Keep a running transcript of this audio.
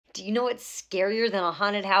do you know what's scarier than a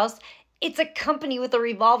haunted house? It's a company with a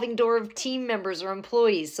revolving door of team members or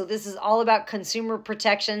employees. So this is all about consumer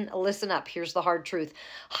protection. Listen up, here's the hard truth.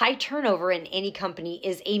 High turnover in any company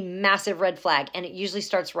is a massive red flag, and it usually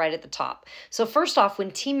starts right at the top. So first off,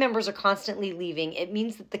 when team members are constantly leaving, it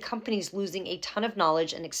means that the company's losing a ton of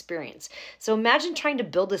knowledge and experience. So imagine trying to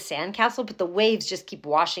build a sandcastle, but the waves just keep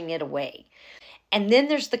washing it away. And then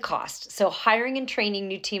there's the cost. So hiring and training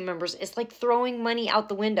new team members is like throwing money out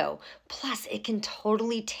the window. Plus, it can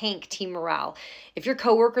totally tank team morale. If your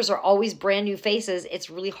coworkers are always brand new faces, it's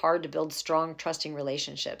really hard to build strong, trusting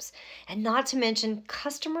relationships. And not to mention,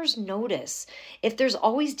 customers notice. If there's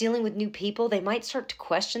always dealing with new people, they might start to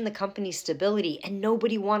question the company's stability, and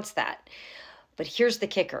nobody wants that. But here's the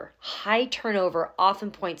kicker. High turnover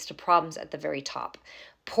often points to problems at the very top.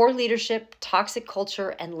 Poor leadership, toxic culture,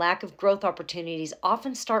 and lack of growth opportunities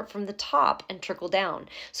often start from the top and trickle down.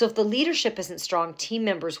 So if the leadership isn't strong, team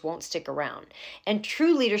members won't stick around. And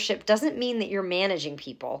true leadership doesn't mean that you're managing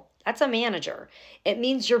people. That's a manager. It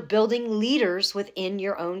means you're building leaders within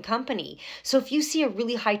your own company. So if you see a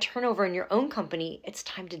really high turnover in your own company, it's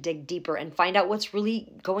time to dig deeper and find out what's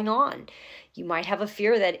really going on. You might have a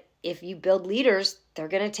fear that if you build leaders, they're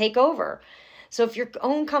going to take over. So if your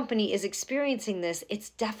own company is experiencing this,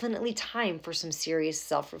 it's definitely time for some serious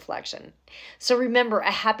self-reflection. So remember, a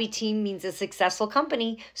happy team means a successful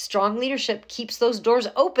company. Strong leadership keeps those doors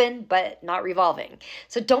open, but not revolving.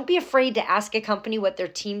 So don't be afraid to ask a company what their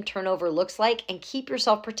team turnover looks like, and keep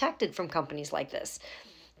yourself protected from companies like this.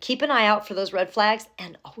 Keep an eye out for those red flags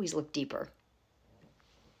and always look deeper.